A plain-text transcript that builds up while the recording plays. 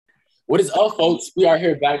What is up, folks? We are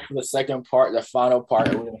here back for the second part, the final part.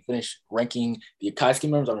 And we're going to finish ranking the Akatsuki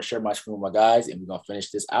members. I'm going to share my screen with my guys, and we're going to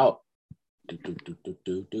finish this out.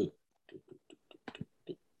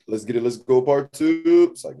 Let's get it. Let's go part two.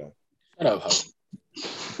 It's like that.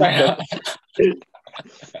 Shut up,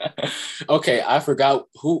 Okay, I forgot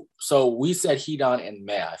who. So we said Hidan and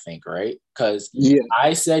Meh, I think, right? Because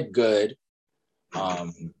I said good.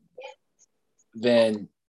 Then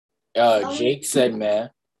Jake said Meh.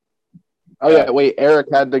 Oh yeah, wait. Eric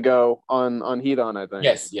had to go on Hidan, I think.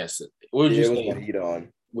 Yes. What would you say? It was on Hidan.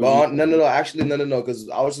 Well, no. Actually, no. Because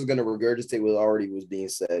I was just gonna regurgitate what already was being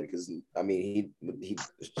said. Because I mean, he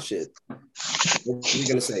shit. What are you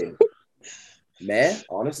gonna say? Meh?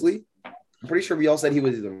 Honestly, I'm pretty sure we all said he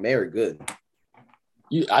was either meh or good.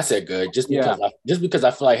 I said good just because I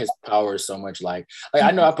feel like his power is so much like I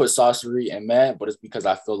know I put sorcery and meh, but it's because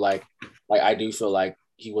I feel like I do feel like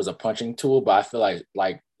he was a punching tool, but I feel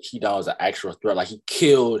like Hidan was an actual threat. Like he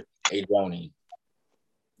killed a Jonin.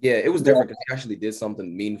 Yeah, it was different because he actually did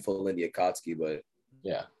something meaningful in the Akatsuki, but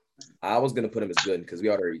yeah. I was gonna put him as good because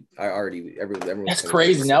everyone. That's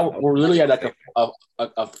crazy. Now we're really at like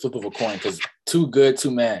a flip of a coin because two good, two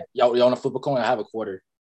meh. Y'all want to flip a coin? I have a quarter.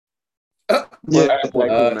 Yeah,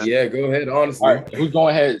 go ahead. Honestly, all right, who's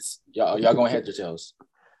going heads? Y'all going heads or tails?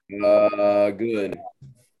 Good.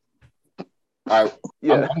 All right,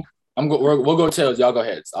 yeah. We'll go tails. Y'all go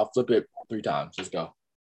heads. I'll flip it 3 times. Let's go.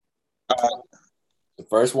 The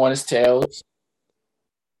first one is tails.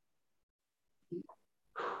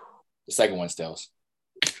 The second one's tails.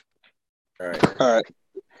 All right.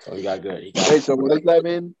 So he got good. Wait, so what does that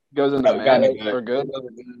mean? Goes into man or good?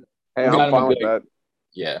 Hey, I'm fine with that.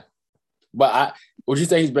 Yeah. But would you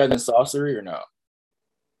say he's better than sorcery or no?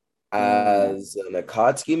 As an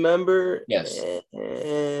Akatsuki member? Yes.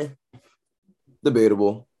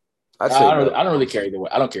 Debatable. I don't really care either way.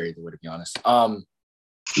 I don't care either way, to be honest.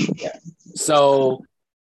 Yeah. So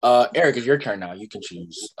Eric, it's your turn now. You can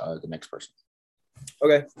choose the next person.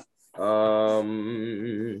 Okay.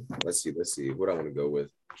 Let's see. What I want to go with.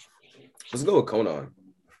 Let's go with Konan.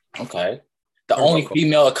 Okay. The only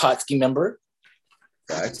female Akatsuki member.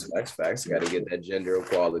 Facts. Got to get that gender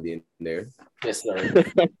equality in there. Yes, sir.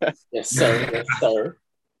 Yes, sir.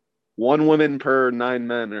 1 woman per 9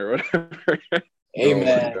 men or whatever.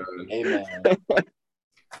 Amen.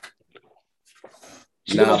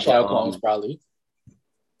 She got shadow clones, probably.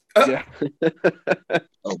 Yeah.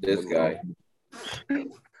 This guy.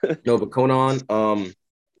 No, but Konan,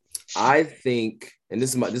 I think, and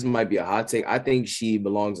this might be a hot take. I think she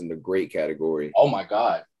belongs in the great category. Oh my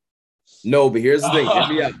God. No, but here's the thing.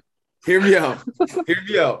 Hear me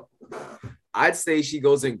out. I'd say she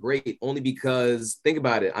goes in great only because think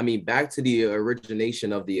about it. I mean, back to the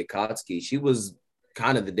origination of the Akatsuki, she was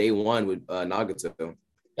kind of the day one with Nagato.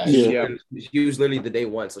 She was literally the day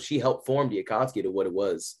one. So she helped form the Akatsuki to what it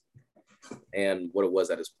was and what it was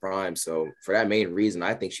at its prime. So for that main reason,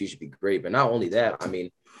 I think she should be great. But not only that, I mean,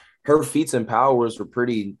 her feats and powers were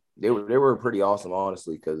pretty awesome,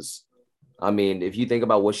 honestly, because I mean, if you think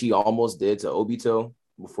about what she almost did to Obito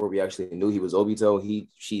before we actually knew he was Obito,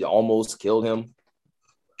 she almost killed him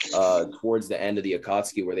towards the end of the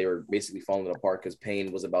Akatsuki where they were basically falling apart because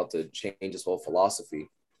Pain was about to change his whole philosophy.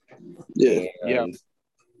 Yeah.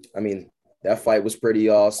 I mean, that fight was pretty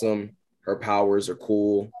awesome. Her powers are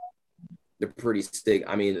cool. They're pretty stick.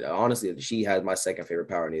 I mean, honestly, she had my second favorite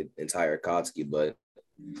power in the entire Akatsuki, but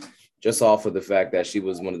just off of the fact that she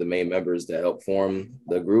was one of the main members that helped form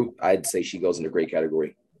the group, I'd say she goes in the great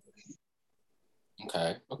category.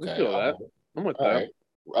 Okay. I'm with that.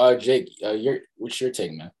 Right. Jake, what's your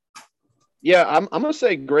take, man? Yeah, I'm gonna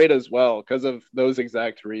say great as well because of those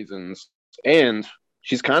exact reasons. And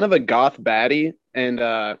she's kind of a goth baddie, and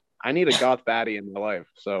I need a goth baddie in my life.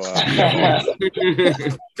 So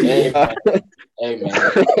hey man.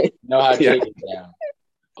 Know how Jake is down.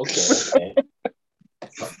 Okay.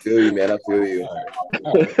 I feel you, man. I feel you.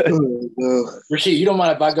 Rashid, you don't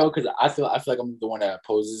mind if I go because I feel like I'm the one that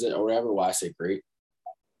opposes it or whatever. Why I say great.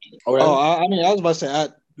 I mean, I was about to say I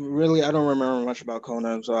don't remember much about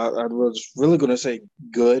Conan, so I was really gonna say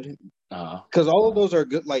good because all of those are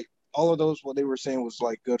good. Like all of those, what they were saying was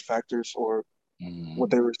like good factors or what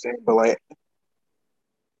they were saying, but like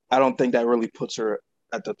I don't think that really puts her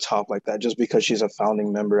at the top like that just because she's a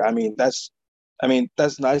founding member. I mean, that's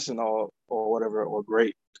nice and all or whatever or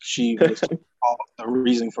great. She was the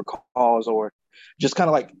reason for cause or just kind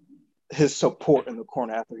of like his support in the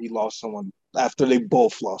corner after they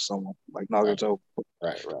both lost someone like Nagato.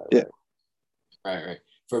 Right. Yeah. Right.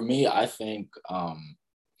 For me, I think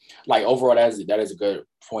like overall that is a good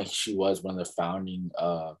point. She was one of the founding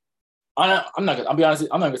I'll be honest.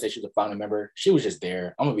 I'm not gonna say she's a founding member. She was just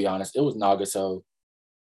there. I'm gonna be honest. It was Nagato.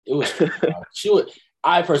 It was she would.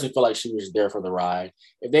 I personally feel like she was there for the ride.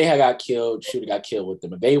 If they had got killed, she would have got killed with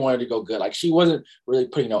them. If they wanted to go good, like she wasn't really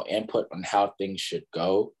putting no input on how things should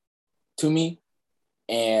go to me.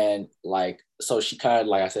 And like, so she kind of,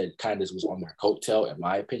 like I said, kind of just was on her coattail, in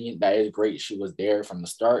my opinion. That is great. She was there from the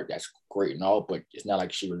start. That's great and all, but it's not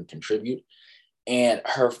like she really contribute. And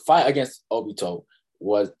her fight against Obito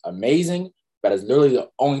was amazing. That is literally the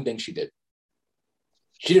only thing she did.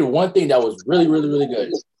 She did one thing that was really, really, really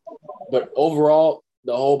good. But overall,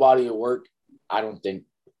 the whole body of work, I don't think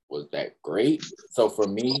was that great. So for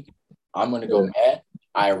me, I'm gonna go Matt.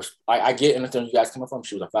 I get and understand you guys coming from.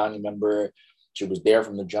 She was a founding member. She was there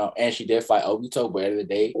from the jump, and she did fight Obito. But at the end of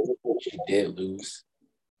the day, she did lose.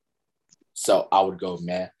 So I would go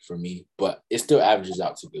Matt for me, but it still averages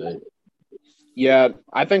out to good. Yeah,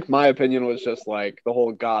 I think my opinion was just like the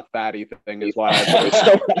whole goth baddie thing is why I put it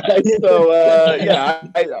so high. So yeah,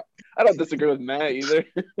 I don't disagree with Matt either.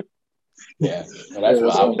 Yeah, so that's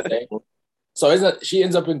what I would say. So she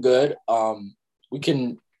ends up in good. We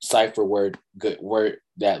can cipher word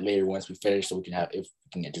that later once we finish, so we can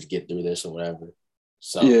just get through this or whatever.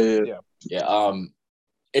 So yeah.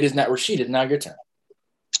 It is not Rashid. It's now your turn.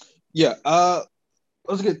 Yeah.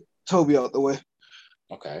 Let's get Toby out the way.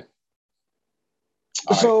 Okay.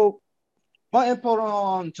 So my input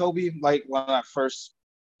on Toby, like when he first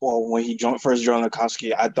joined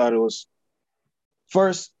Akatsuki, I thought it was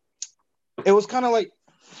kind of like,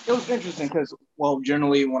 it was interesting because,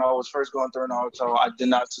 generally when I was first going through Naruto, I did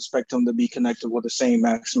not suspect him to be connected with the same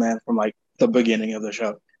X-Man from like the beginning of the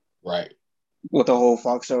show. Right. With the whole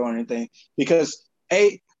Fox or anything. Because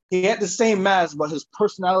he had the same mask, but his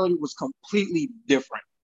personality was completely different.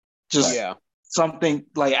 Just something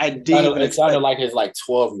like I didn't. It sounded like his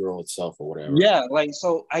 12-year-old self or whatever. Yeah,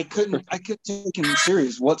 so I couldn't take him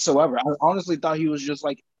serious whatsoever. I honestly thought he was just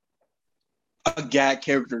like a gag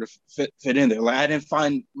character to fit in there. Like I didn't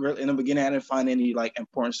find in the beginning. I didn't find any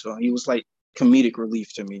importance to him. He was like comedic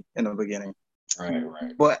relief to me in the beginning. Right.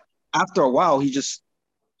 But after a while, he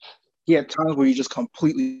had times where he just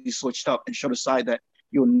completely switched up and showed a side that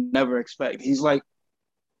you'll never expect. He's the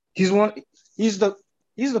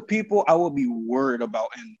people I would be worried about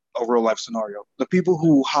in a real life scenario. The people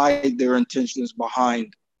who hide their intentions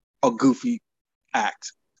behind a goofy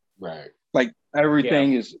act. Right. Like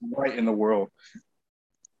everything is right in the world.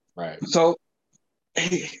 Right. So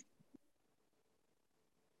he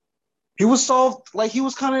was solved, he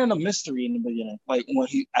was kind of in a mystery in the beginning. Like when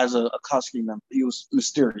he, as a Akatsuki member, he was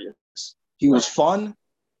mysterious. He was fun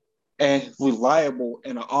and reliable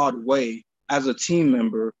in an odd way as a team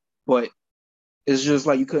member, but it's just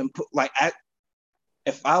you couldn't put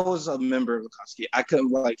if I was a member of Akatsuki, I couldn't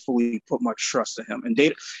fully put much trust in him. And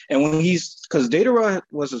because Datara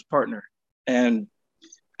was his partner, and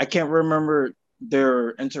I can't remember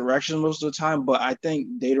their interaction most of the time, but I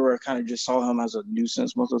think Datara kind of just saw him as a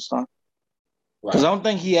nuisance most of the time. Because I don't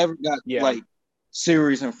think he ever got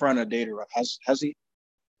serious in front of Datara. Has he?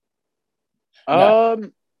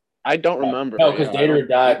 I don't remember. No, because Datara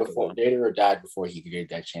died before he could get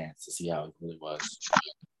that chance to see how it really was.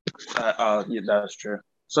 Yeah, that's true.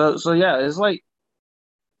 So yeah, it's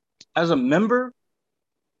as a member,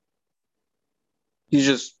 he's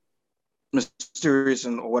just mysterious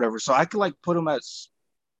and whatever. So I could put him as,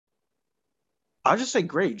 I'll just say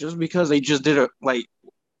great, just because they just did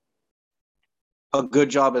a good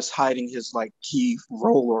job as hiding his key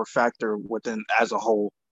role or factor within as a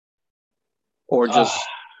whole, or just.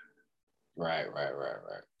 Right.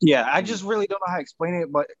 Yeah, I just really don't know how to explain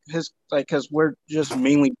it, but because we're just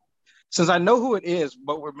mainly, since I know who it is,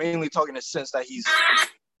 but we're mainly talking in the sense that he's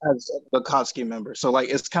as a Akatsuki member. So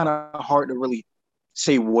it's kind of hard to really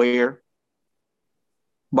say where,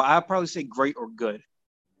 but I'd probably say great or good.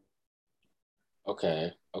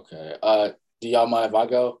 Okay. Do y'all mind if I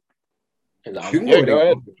go? Go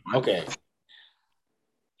ahead. Okay.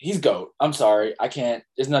 He's GOAT. I'm sorry. I can't.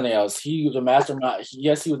 There's nothing else. He was a mastermind.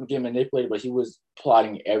 Yes, he was getting manipulated, but he was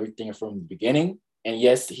plotting everything from the beginning. And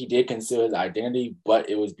yes, he did conceal his identity, but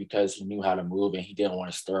it was because he knew how to move and he didn't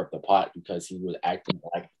want to stir up the pot because he was acting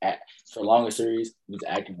for a longer series, he was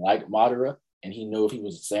acting like Madara. And he knew if he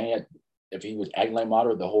was saying it, if he was acting like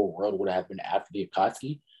Madara, the whole world would have been after the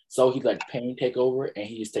Akatsuki. So he let pain take over and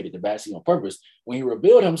he just taking the backseat on purpose. When he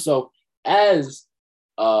revealed himself as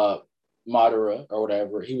Madara or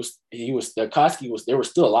whatever, the Akatsuki they were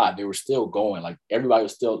still alive. They were still going. Everybody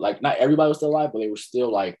was still not everybody was still alive, but they were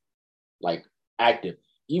still active.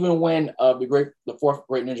 Even when the fourth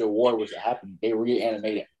Great Ninja War was happening, they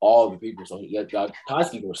reanimated all the people. So the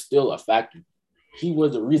Akatsuki were still a factor. he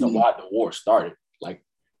was the reason why the war started. Like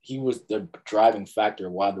he was the driving factor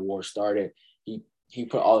of why the war started. He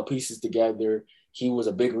put all the pieces together. He was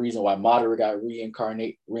a big reason why Madara got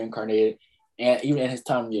reincarnated. And even in his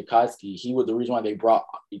time with Akatsuki, he was the reason why they brought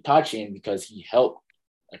Itachi in, because he helped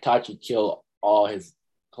Itachi kill all his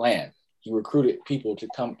clan. He recruited people to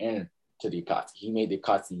come in to the Akatsuki. He made the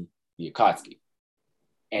Akatsuki.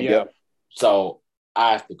 And so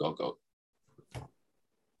I have to go GOAT.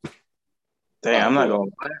 Damn, I'm not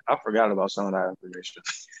going. I forgot about some of that information.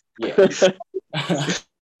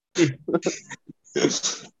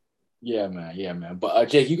 Yeah, man. But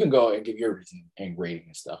Jake, you can go and give your reason and rating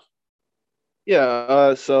and stuff.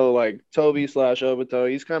 Yeah, so like Toby / Obito,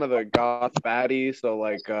 he's kind of a goth baddie. So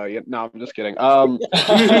like, no, I'm just kidding.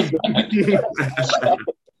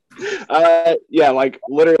 Yeah, like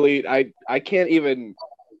literally, I can't even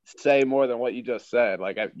say more than what you just said.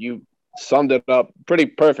 Like, you summed it up pretty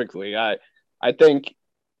perfectly. I think,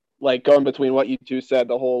 like, going between what you two said,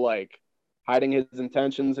 the whole like hiding his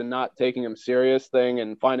intentions and not taking him serious thing,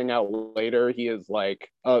 and finding out later he is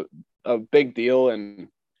like a big deal, and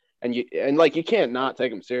like you can't not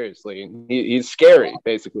take him seriously. He's scary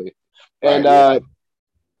basically, and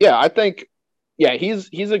yeah, I think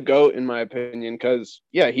he's a GOAT in my opinion, because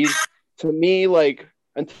he's, to me, like,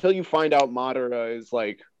 until you find out Madara is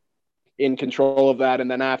like in control of that,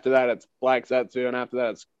 and then after that it's Black Zetsu, and after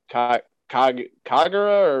that it's Kagura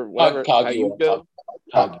or whatever. Kagura.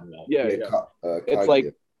 It's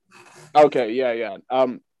like, okay,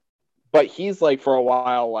 but he's like, for a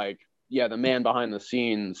while, like, the man behind the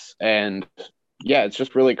scenes, and it's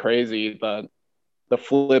just really crazy the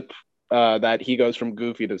flip that he goes from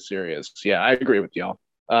goofy to serious. I agree with y'all.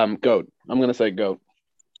 GOAT. I'm gonna say GOAT.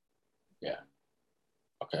 Yeah.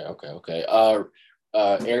 Okay.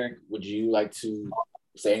 Eric, would you like to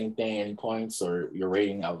say anything, any points, or your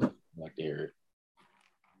rating? I would like to hear it.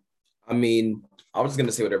 I mean, I was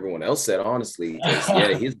gonna say what everyone else said, honestly.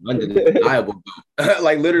 He's an undeniable GOAT.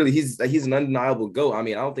 Like, literally, he's an undeniable GOAT. I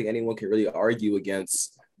mean, I don't think anyone can really argue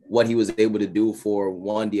against what he was able to do for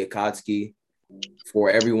the Akatsuki, for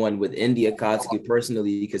everyone within the Akatsuki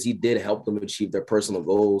personally, because he did help them achieve their personal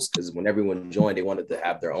goals. Because when everyone joined, they wanted to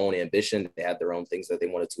have their own ambition. They had their own things that they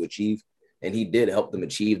wanted to achieve. And he did help them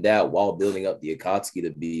achieve that while building up the Akatsuki to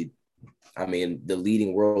be, I mean, the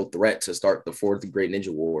leading world threat to start the Fourth Great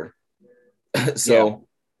Ninja War. So,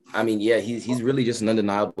 I mean, he's really just an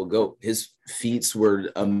undeniable GOAT. His feats were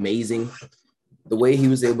amazing. The way he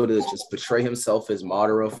was able to just portray himself as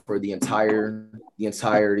Madara for the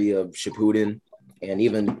entirety of Shippuden, and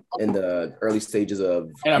even in the early stages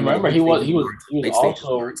of. And I remember he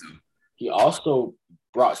also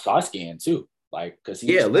brought Sasuke in too, like, because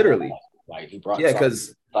literally, like he brought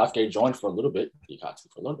Sasuke joined for a little bit,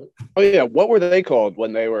 Akatsuki for a little bit. Oh yeah, what were they called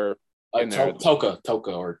when they were? Toka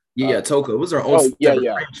or Toka. It was our own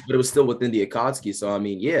branch, but it was still within the Akatsuki. So I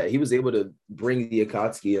mean, he was able to bring the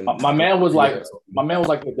Akatsuki. And my man was like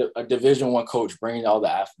a Division I coach, bringing all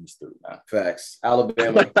the athletes through. Man. Facts.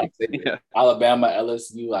 Alabama, Alabama,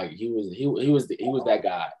 LSU. Like he was that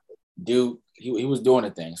guy, dude. He was doing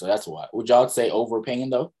a thing. So that's why. Would y'all say overpaying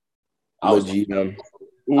though? I would say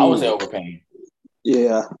overpaying.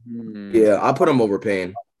 Yeah. I put him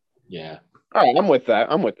overpaying. Yeah. All right, I'm with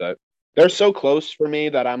that. They're so close for me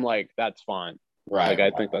that I'm like, that's fine. Right. Like,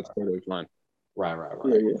 I think that's totally fine. Right.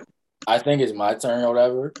 Yeah. I think it's my turn or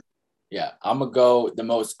whatever. Yeah, I'm gonna go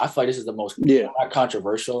I feel like this is the most not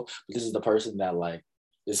controversial, but this is the person that like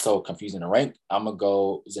is so confusing to rank. I'm gonna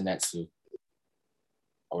go Zenitsu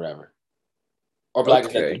or whatever. Or Black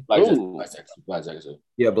Zetsu. Black Zetsu.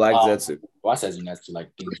 Yeah, Black Zetsu. Well, I said Zenitsu,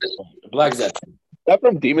 like Black Zetsu. Is that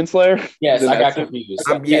from Demon Slayer? Yes, I got confused.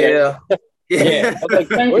 Yeah. I was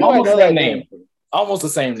like, almost the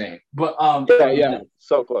same name. But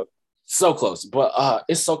so close. So close. But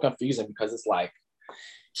it's so confusing because it's like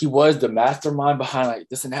he was the mastermind behind like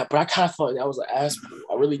this and that, but I kind of felt like that was an ass pull.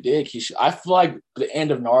 I really did. I feel like the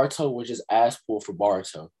end of Naruto was just ass pull for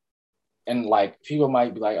Boruto. And like people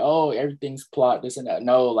might be like, oh, everything's plot, this and that.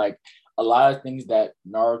 No, like a lot of things that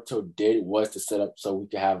Naruto did was to set up so we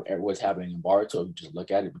could have what's happening in Boruto. You just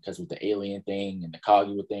look at it, because with the alien thing and the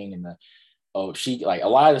Kaguya thing and the like a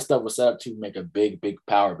lot of the stuff was set up to make a big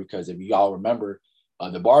power, because if you all remember,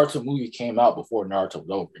 the Boruto movie came out before Naruto was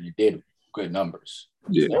over and it did good numbers.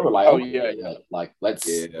 Yeah. So they were like, like let's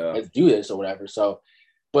do this or whatever. So,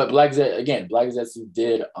 but Black Zetsu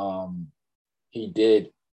did he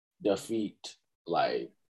did defeat,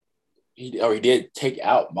 like he did take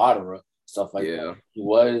out Madara, stuff like that. He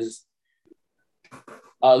was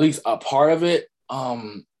at least a part of it.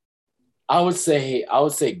 I would say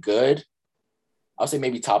good. I'll say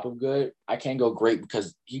maybe top of good. I can't go great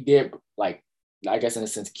because he did, like, I guess in a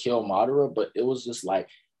sense, kill Madara, but it was just like,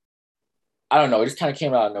 I don't know, it just kind of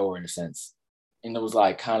came out of nowhere in a sense. And it was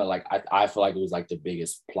like kind of like I feel like it was like the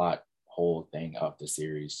biggest plot hole thing of the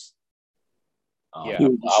series. I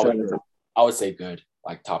would say good,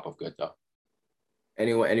 like top of good though.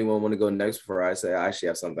 Anyone want to go next before I say I actually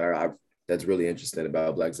have something that's really interesting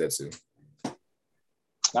about Black Zetsu?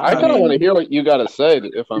 I kind of want to hear what you got to say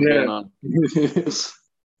if I'm being honest.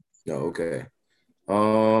 No, okay.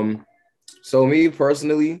 So me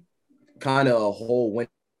personally, kind of a whole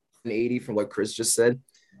 180 from what Chris just said.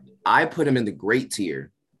 I put him in the great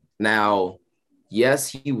tier. Now, yes,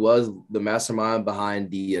 he was the mastermind behind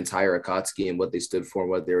the entire Akatsuki and what they stood for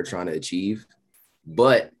and what they were trying to achieve.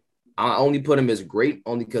 But I only put him as great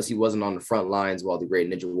only because he wasn't on the front lines while the Great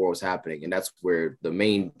Ninja War was happening. And that's where the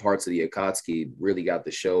main parts of the Akatsuki really got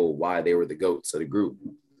to show why they were the GOATs of the group.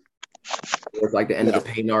 It's like the end of the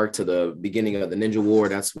Pain arc to the beginning of the Ninja War.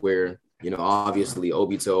 That's where, obviously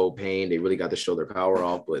Obito, Pain, they really got to show their power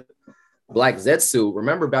off. But Black Zetsu,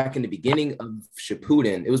 remember back in the beginning of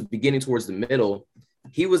Shippuden, it was beginning towards the middle.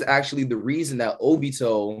 He was actually the reason that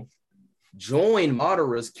Obito joined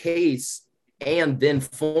Madara's case and then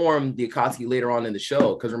formed the Akatsuki later on in the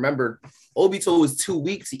show. Because remember, Obito was too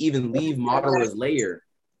weak to even leave Madara's lair.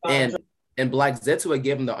 And Black Zetsu had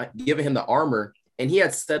given him the armor, and he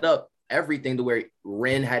had set up everything to where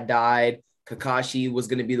Rin had died. Kakashi was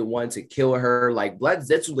going to be the one to kill her. Like, Black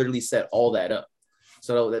Zetsu literally set all that up.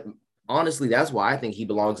 So honestly, that's why I think he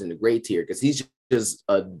belongs in the great tier, because he's just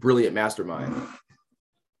a brilliant mastermind.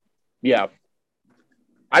 Yeah.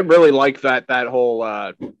 I really like that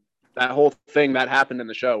whole thing that happened in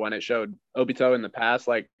the show when it showed Obito in the past,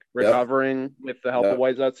 like recovering with the help of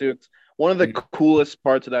White Zetsu. It's one of the coolest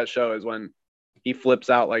parts of that show is when he flips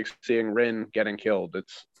out, like seeing Rin getting killed.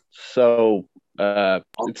 It's so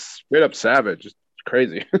it's straight up savage. It's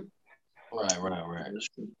crazy. Right.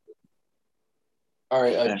 All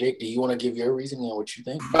right, Jake, do you want to give your reasoning on what you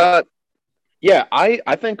think? Yeah,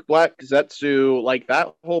 I think Black Zetsu, like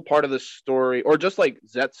that whole part of the story, or just like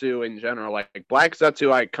Zetsu in general, like Black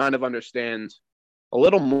Zetsu, I kind of understand a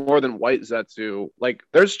little more than White Zetsu. Like,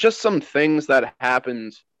 there's just some things that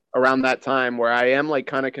happened around that time where I am like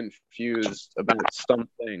kind of confused about some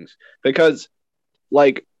things, because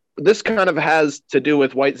like this kind of has to do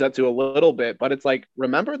with White Zetsu a little bit, but it's like,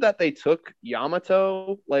 remember that they took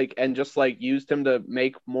Yamato like and just like used him to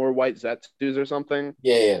make more White Zetsus or something?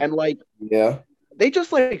 Yeah. And like, they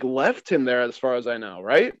just like left him there as far as I know,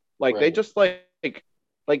 right? Like they just like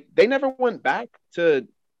they never went back to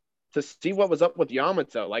see what was up with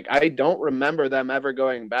Yamato. Like, I don't remember them ever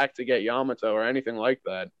going back to get Yamato or anything like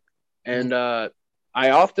that. And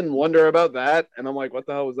I often wonder about that, and I'm like, what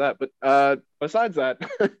the hell was that? But besides that,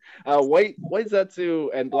 White Zetsu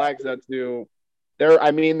and Black Zetsu,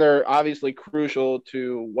 they're obviously crucial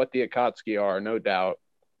to what the Akatsuki are, no doubt.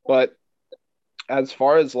 But as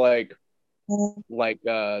far as like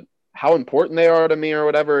how important they are to me or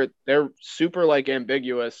whatever, they're super like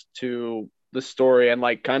ambiguous to the story and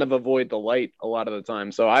like kind of avoid the light a lot of the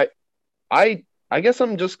time. So I guess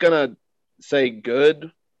I'm just gonna say good,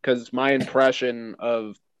 because my impression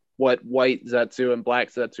of what White Zetsu and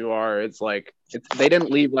Black Zetsu are, they didn't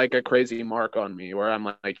leave like a crazy mark on me where I'm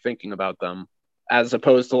like thinking about them, as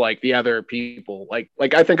opposed to like the other people. Like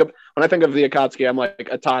when I think of the Akatsuki, I'm like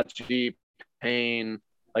Itachi, Pain,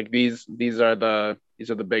 like these are the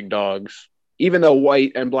big dogs. Even though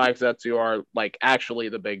White and Black Zetsu are like actually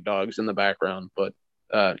the big dogs in the background, but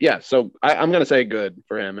yeah. So I'm gonna say good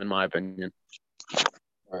for him in my opinion.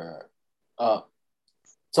 I'm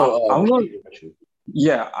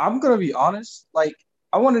gonna be honest. Like,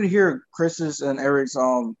 I wanted to hear Chris's and Eric's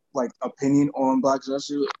like opinion on Black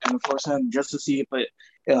Zetsu and firsthand, just to see if it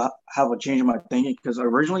have a change in my thinking. Because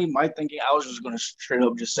originally my thinking, I was just gonna straight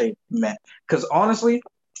up just say meh. Because honestly,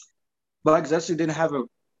 Black Zetsu didn't have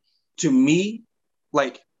to me,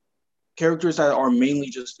 like, characters that are mainly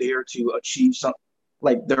just there to achieve something.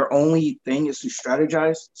 Like, their only thing is to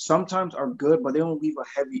strategize. Sometimes are good, but they don't leave a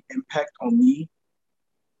heavy impact on me.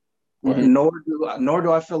 Mm-hmm. Nor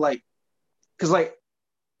do I feel like, because like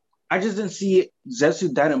I just didn't see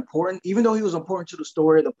Zetsu that important, even though he was important to the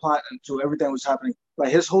story, the plot, and to everything that was happening.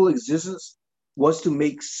 Like, his whole existence was to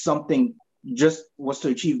make something, was to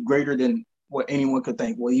achieve greater than what anyone could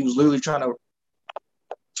think. Well, he was literally trying to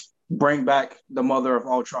bring back the mother of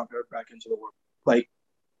all Trunker back into the world. Like,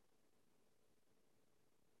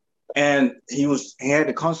 and he had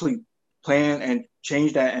to constantly plan and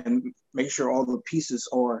change that and make sure all the pieces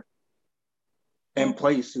are in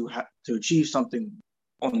place to achieve something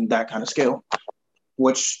on that kind of scale.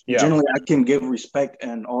 which generally I can give respect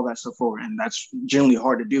and all that stuff for, and that's generally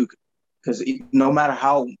hard to do because no matter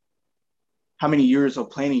how many years of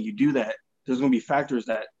planning you do that, there's going to be factors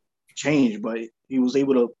that change, but he was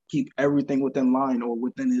able to keep everything within line or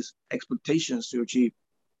within his expectations to achieve,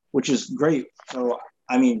 which is great. So,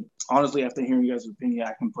 I mean, honestly, after hearing you guys' opinion,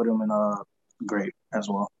 I can put him in great as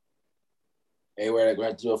well. Hey, we're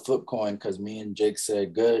going to do a flip coin because me and Jake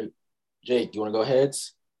said good. Jake, you want to go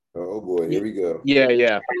heads? Oh, boy. Here we go.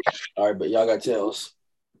 Yeah. All right, but y'all got tails.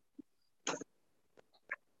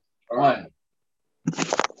 1.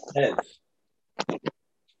 Heads.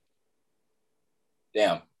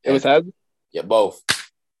 Damn. It was heads? Yeah, both.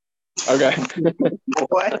 Okay.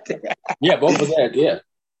 What? Yeah, both was heads, yeah.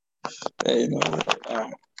 Hey, no.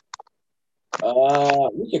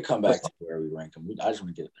 We could come back to where we rank them. I just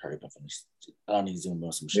want to get hurry up and finish. I don't need to zoom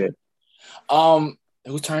on some shit. Yeah.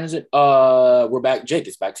 Whose turn is it? We're back. Jake,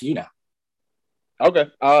 it's back to you now. Okay.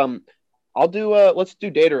 I'll do let's do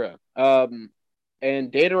Datara. And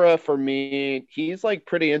Datara for me, he's like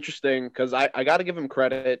pretty interesting because I gotta give him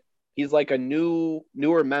credit. He's like a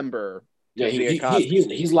newer member. Yeah,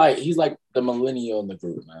 he's like the millennial in the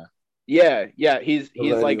group, man. Yeah, he's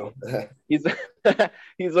like he's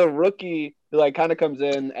a rookie who like kind of comes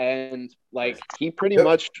in and like he pretty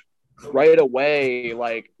much right away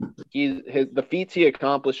like the feats he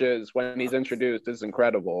accomplishes when he's introduced is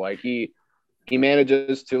incredible. Like he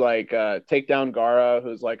manages to like take down Gaara,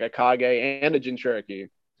 who's like a Kage and a Jinchuriki,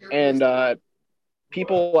 and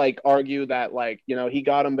people like argue that like he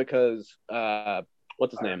got him because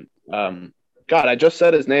what's his name? God, I just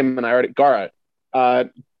said his name and I already Gaara.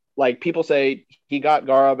 Like people say he got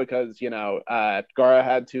Gaara because Gaara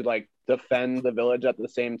had to like defend the village at the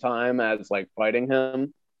same time as like fighting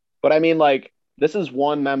him. But I mean, like this is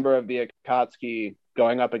one member of the Akatsuki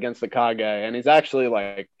going up against the Kage, and he's actually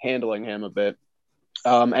like handling him a bit.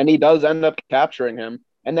 And he does end up capturing him,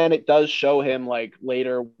 and then it does show him like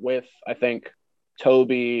later with I think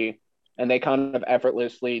Toby, and they kind of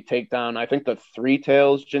effortlessly take down I think the Three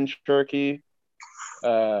Tails Jinchuriki.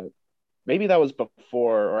 Maybe that was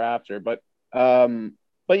before or after, but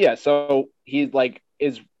yeah, so he like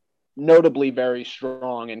is notably very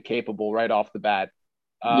strong and capable right off the bat.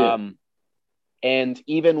 And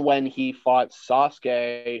even when he fought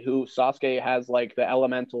Sasuke, who Sasuke has like the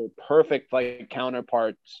elemental perfect like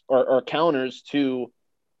counterparts or counters to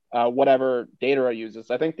whatever Datara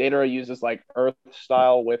uses. I think Datara uses like earth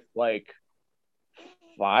style with like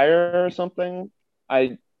fire or something.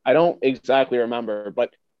 I don't exactly remember,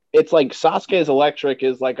 but it's like Sasuke's electric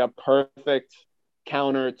is like a perfect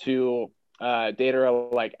counter to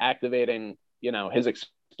Datara like activating, his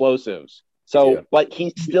explosives. So, but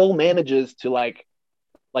he still manages to like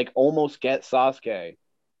almost get Sasuke,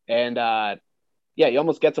 and he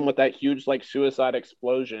almost gets him with that huge like suicide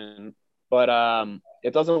explosion, but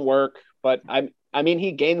it doesn't work. But I mean,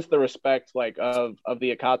 he gains the respect like of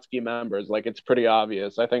the Akatsuki members. Like it's pretty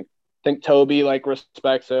obvious. I think Toby like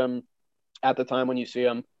respects him at the time when you see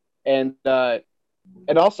him, and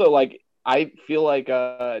also like I feel like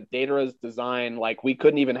Datara's design, like we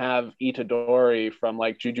couldn't even have Itadori from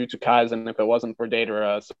like Jujutsu Kaisen if it wasn't for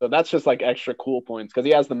Datara. So that's just like extra cool points because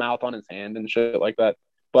he has the mouth on his hand and shit like that.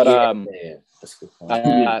 But that's a good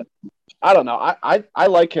point. I don't know. I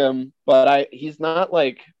like him, but he's not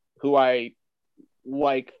like who I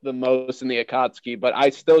like the most in the Akatsuki. But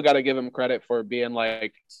I still got to give him credit for being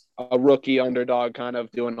like a rookie underdog, kind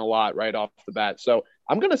of doing a lot right off the bat. So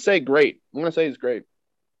I'm gonna say great. I'm gonna say he's great.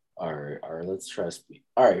 All right. Let's try speed.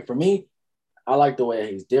 All right, for me, I like the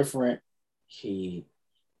way he's different. He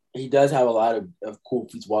does have a lot of cool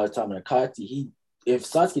feats while his time in Akatsuki. If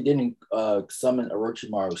Sasuke didn't summon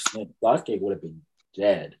Orochimaru Snip, Sasuke would have been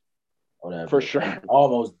dead. Whatever. For sure.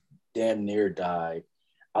 Almost damn near died.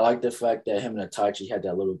 I like the fact that him and Itachi had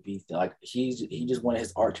that little beef. Like he just wanted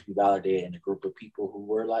his art to be validated in a group of people who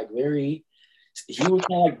were like very. He was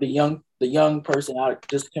kind of like the young person out,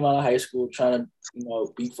 just came out of high school trying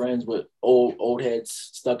to be friends with old heads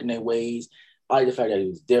stuck in their ways. I like the fact that he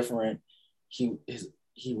was different. He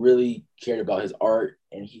really cared about his art,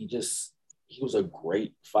 and he was a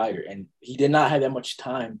great fighter, and he did not have that much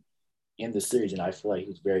time in the series, and I feel like he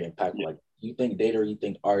was very impactful. Like you think Data or you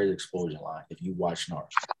think Arya's explosion line if you watch Naruto.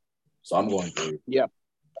 So I'm going for it. Yeah.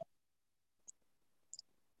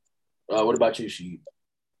 What about you, Sheed?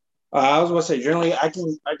 I was going to say, generally, I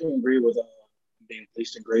can agree with being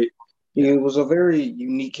placed in great. He was a very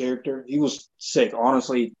unique character. He was sick.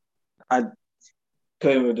 Honestly, I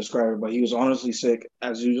couldn't even describe it, but he was honestly sick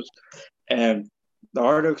as usual. And the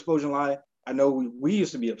Art of Explosion line, I know we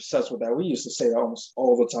used to be obsessed with that. We used to say that almost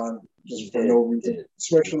all the time, just for no reason.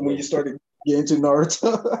 Especially when you started get into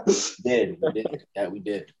Naruto. We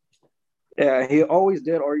did. Yeah, he always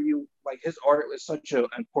did argue. Like his art was such an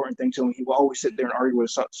important thing to him. He would always sit there and argue with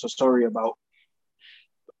Sasori about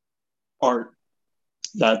art,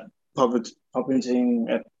 that puppeting,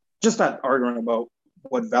 and just that arguing about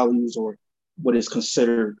what values or what is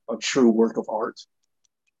considered a true work of art.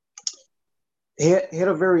 He had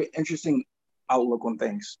a very interesting outlook on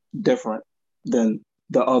things, different than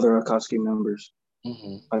the other Akatsuki members.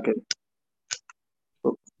 Mm-hmm. Okay.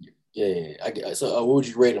 Yeah. So, what would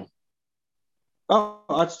you rate him? Oh,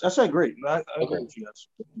 I said great. I agree with you. That's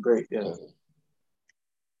great. Yeah. Okay.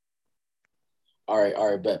 All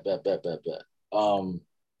right. Bet.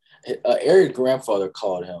 Eric's grandfather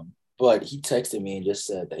called him, but he texted me and just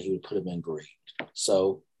said that he would put him in great.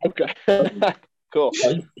 So okay, cool.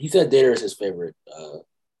 He said Data is his favorite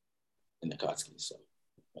in the Akatsuki, so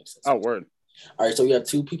makes sense. Oh, word. All right, so we have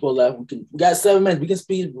 2 people left. We got 7 minutes. We can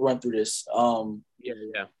speed run through this.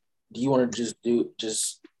 Yeah. Do you want to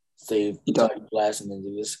just save last and then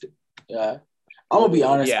do this? Yeah. I'm gonna be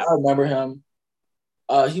honest. Yeah. I remember him.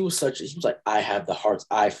 He was like, I have the hearts.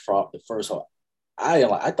 I fought the first heart.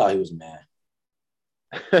 I thought he was mad.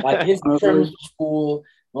 Like his terms school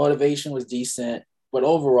motivation was decent, but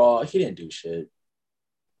overall he didn't do shit.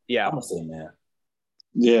 Yeah, I'm gonna say man.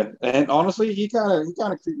 Yeah, and honestly, he kind of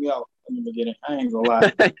creeped me out in the beginning. I ain't gonna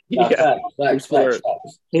lie. Facts.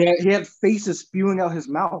 He had faces spewing out his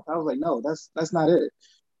mouth. I was like, no, that's not it.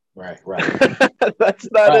 Right.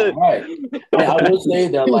 That's not it. Right. And I will say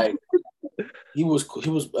that like he was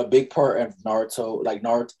a big part of Naruto. Like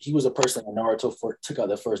Naruto, he was a person that Naruto took out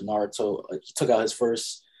the first Naruto. He took out his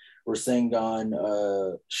first Rasengan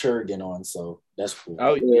Shuriken on. So that's cool.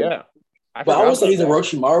 Oh yeah. But I would say he's a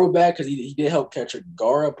Orochimaru back because he did help catch a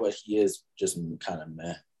Gaara, but he is just kind of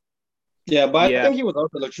meh. Yeah, but I think he was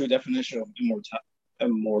also the true definition of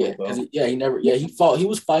immortal. He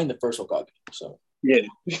was fighting the first Hokage. So yeah.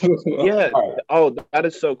 Right. Oh, that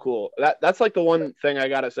is so cool. That's like the one thing I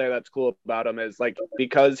gotta say that's cool about him is like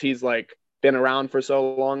because he's like been around for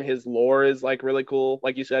so long, his lore is like really cool.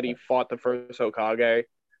 Like you said, he fought the first Hokage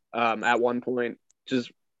at one point,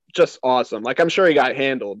 just awesome. Like I'm sure he got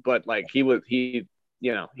handled, but like he was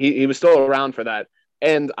still around for that.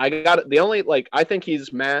 And I got the only like I think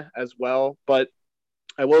he's meh as well, but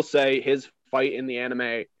I will say his fight in the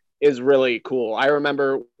anime is really cool. I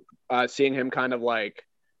remember seeing him kind of like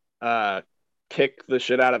kick the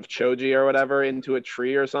shit out of Choji or whatever into a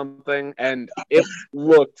tree or something, and it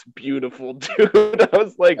looked beautiful, dude. I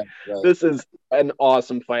was like, this is an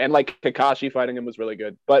awesome fight, and like Kakashi fighting him was really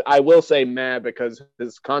good. But I will say meh because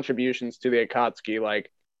his contributions to the Akatsuki, like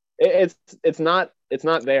it's not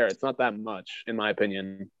there. It's not that much in my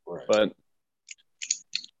opinion. Right. But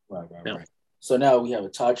right. So now we have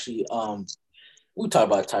Itachi. We talked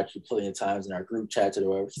about Itachi plenty of times in our group chats or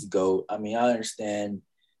whatever. He's GOAT. I mean, I understand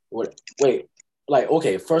first let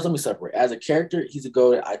me separate. As a character, he's a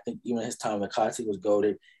GOAT. I think even his time in Akatsuki was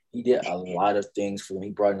GOATed. He did a lot of things for them. He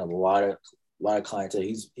brought in a lot of clientele.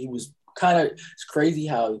 He was kind of, it's crazy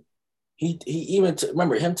how he even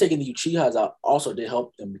remember him taking the Uchihas out also did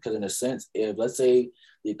help them because in a sense, if let's say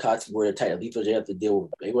the Akatsuki were to attack the Leaf, they would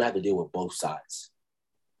have to deal with both sides.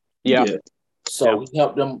 Yeah. So he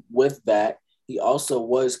helped them with that. He also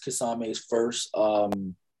was Kisame's first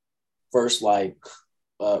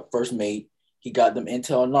mate. He got them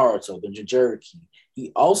intel on Naruto, the Jinchuriki.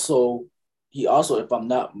 He also, if I'm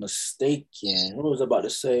not mistaken, what was I about to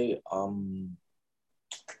say? What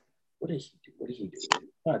did he do? I'm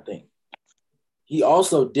trying to think. He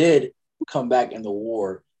also did come back in the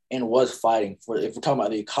war and was fighting for, if we're talking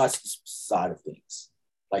about the Akatsuki side of things.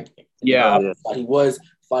 Like, he was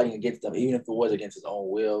fighting against them, even if it was against his own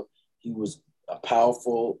will. He was a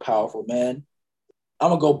powerful man.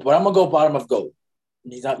 I'm gonna go bottom of GOAT.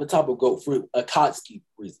 He's not the top of GOAT for Akatsuki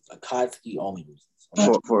reasons. Akatsuki only reasons.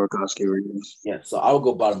 For Akatsuki reasons. Yeah, so I would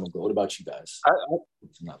go bottom of GOAT. What about you guys?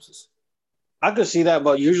 Synopsis. I could see that,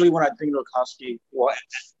 but usually when I think of Akatsuki,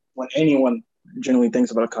 when anyone generally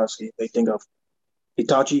thinks about Akatsuki, they think of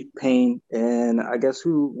Itachi, Pain, and I guess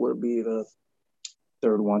who would be the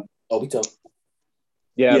third one? Obito.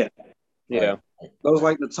 Yeah. Those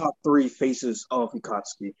like the top 3 faces of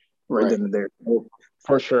Akatsuki right then and there.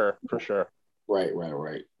 For sure. Right.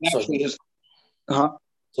 Actually, so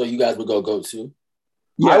you guys would go GOAT too?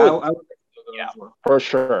 Yeah, I would for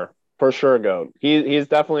sure GOAT. He's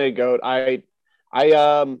definitely a GOAT. Like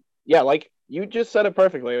you just said it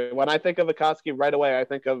perfectly. When I think of Akatsuki right away, I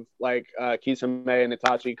think of like Kisame and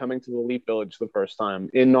Itachi coming to the Leaf Village the first time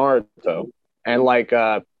in Naruto, and like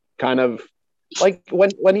kind of Like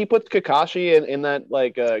when he puts Kakashi in that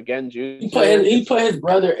like Genjutsu. He put his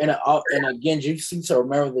brother in a Genjutsu to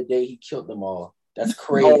remember the day he killed them all. That's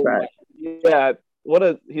crazy. Oh, yeah,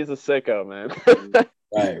 he's a sicko, man.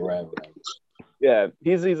 Right. Yeah,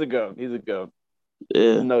 he's a goat. He's a goat.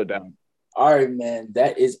 Yeah, no doubt. All right, man.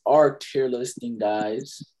 That is our tier listing,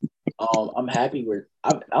 guys. I'm happy with.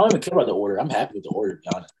 I don't even care about the order. I'm happy with the order, to be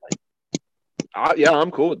honest. Like, yeah,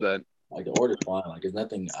 I'm cool with that. Like the order's fine. Like there's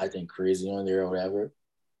nothing I think crazy on there or whatever.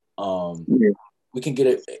 We can get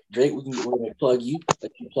it, Drake. We're gonna plug you.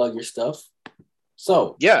 Let you plug your stuff.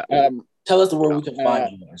 So yeah, tell us where we can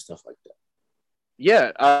find you and stuff like that.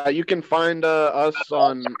 Yeah, you can find us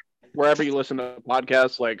on wherever you listen to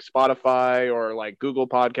podcasts, like Spotify or like Google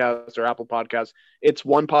Podcasts or Apple Podcasts. It's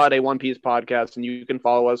One Pod, a One Piece podcast, and you can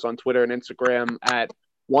follow us on Twitter and Instagram at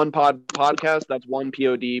One Pod Podcast. That's one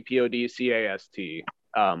PODCAST.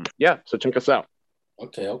 Yeah, so check us out.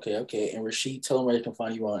 Okay. And Rashid, tell them where you can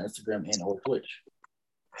find you on Instagram and or Twitch.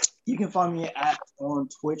 You can find me on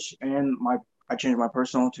Twitch and I changed my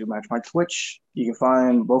personal to match my Twitch. You can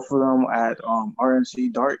find both of them at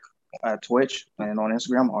RNC Dark at Twitch and on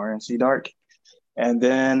Instagram, RNC Dark. And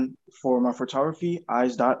then for my photography,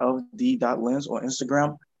 eyes.of.d.lens on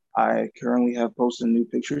Instagram. I currently have posted new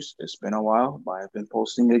pictures. It's been a while, but I've been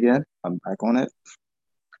posting again. I'm back on it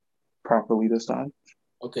properly this time.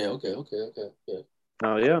 Okay.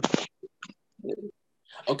 Oh, yeah.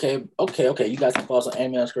 Okay. You guys can follow us on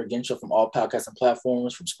Anime_Gensho from all podcasts and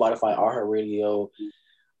platforms, from Spotify, iHeartRadio,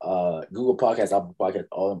 Google Podcasts, Apple Podcasts,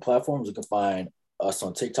 all them platforms. You can find us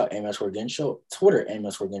on TikTok, Anime_Gensho, Twitter,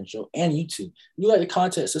 Anime_Gensho, and YouTube. If you like the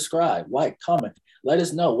content, subscribe, like, comment. Let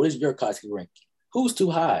us know, what is your Akatsuki ranking? Who's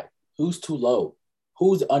too high? Who's too low?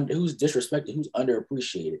 Who's disrespected? Who's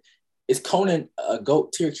underappreciated? Is Conan a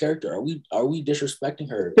GOAT tier character? Are we disrespecting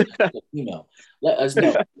her? Female? Let us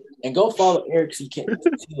know. And go follow Eric C.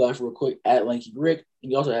 Life real quick at Lanky Rick.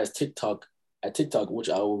 And he also has TikTok, which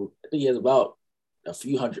I think he has about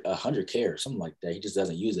 100K or something like that. He just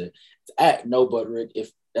doesn't use it. It's at No But Rick.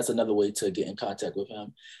 If that's another way to get in contact with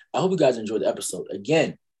him. I hope you guys enjoyed the episode.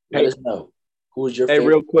 Again, let us know who is your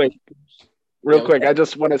favorite. Real quick. I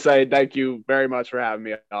just want to say thank you very much for having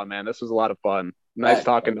me on, man. This was a lot of fun. Nice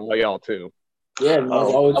talking to all y'all too. Yeah, man,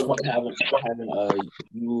 it's always fun having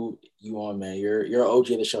you on, man. You're an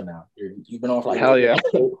OG of the show now. You've been on for like hell yeah.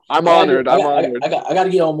 I'm honored. I got to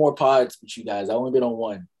get on more pods with you guys. I've only been on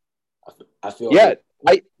one. I feel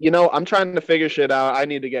I'm trying to figure shit out. I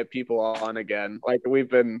need to get people on again. Like we've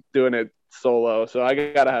been doing it solo, so I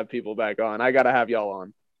gotta have people back on. I gotta have y'all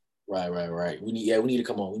on. Right. We need to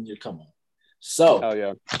come on. So hell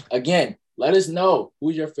yeah. Again, let us know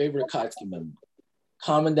who's your favorite Akatsuki member.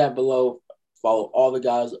 Comment that below. Follow all the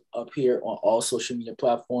guys up here on all social media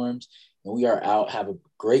platforms. And we are out. Have a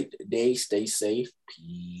great day. Stay safe.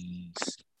 Peace.